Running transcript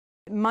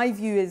My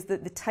view is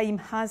that the time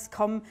has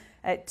come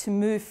to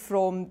move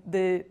from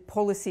the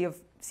policy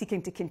of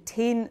seeking to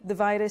contain the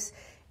virus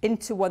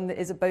into one that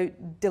is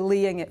about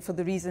delaying it for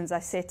the reasons I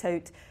set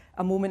out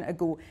a moment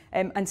ago.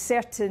 And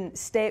certain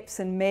steps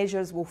and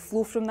measures will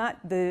flow from that.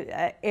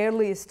 The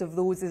earliest of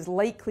those is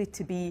likely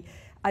to be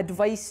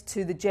advice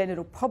to the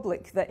general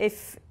public that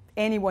if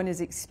anyone is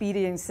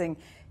experiencing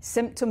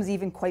symptoms,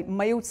 even quite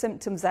mild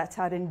symptoms that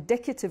are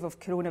indicative of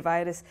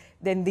coronavirus,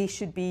 then they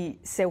should be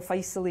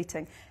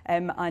self-isolating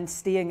and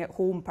staying at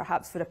home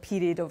perhaps for a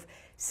period of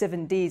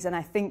 7 days. And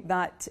I think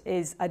that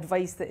is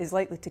advice that is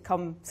likely to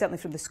come certainly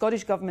from the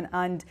Scottish Government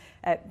and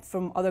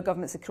from other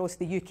governments across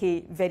the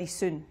UK very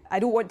soon. I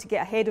don't want to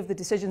get ahead of the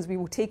decisions we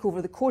will take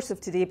over the course of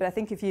today, but I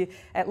think if you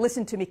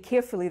listen to me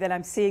carefully, then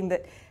I'm saying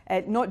that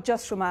not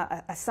just from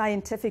a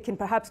scientific and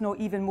perhaps not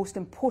even most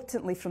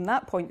importantly from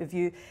that point of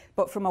view,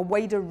 but from a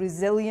wider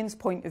resilience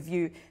point of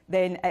view,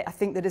 then I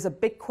think there is a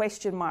big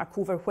question mark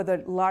over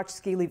whether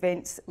large-scale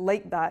events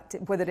like that,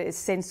 whether it is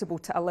sensible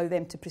to allow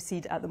them to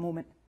proceed at the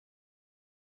moment.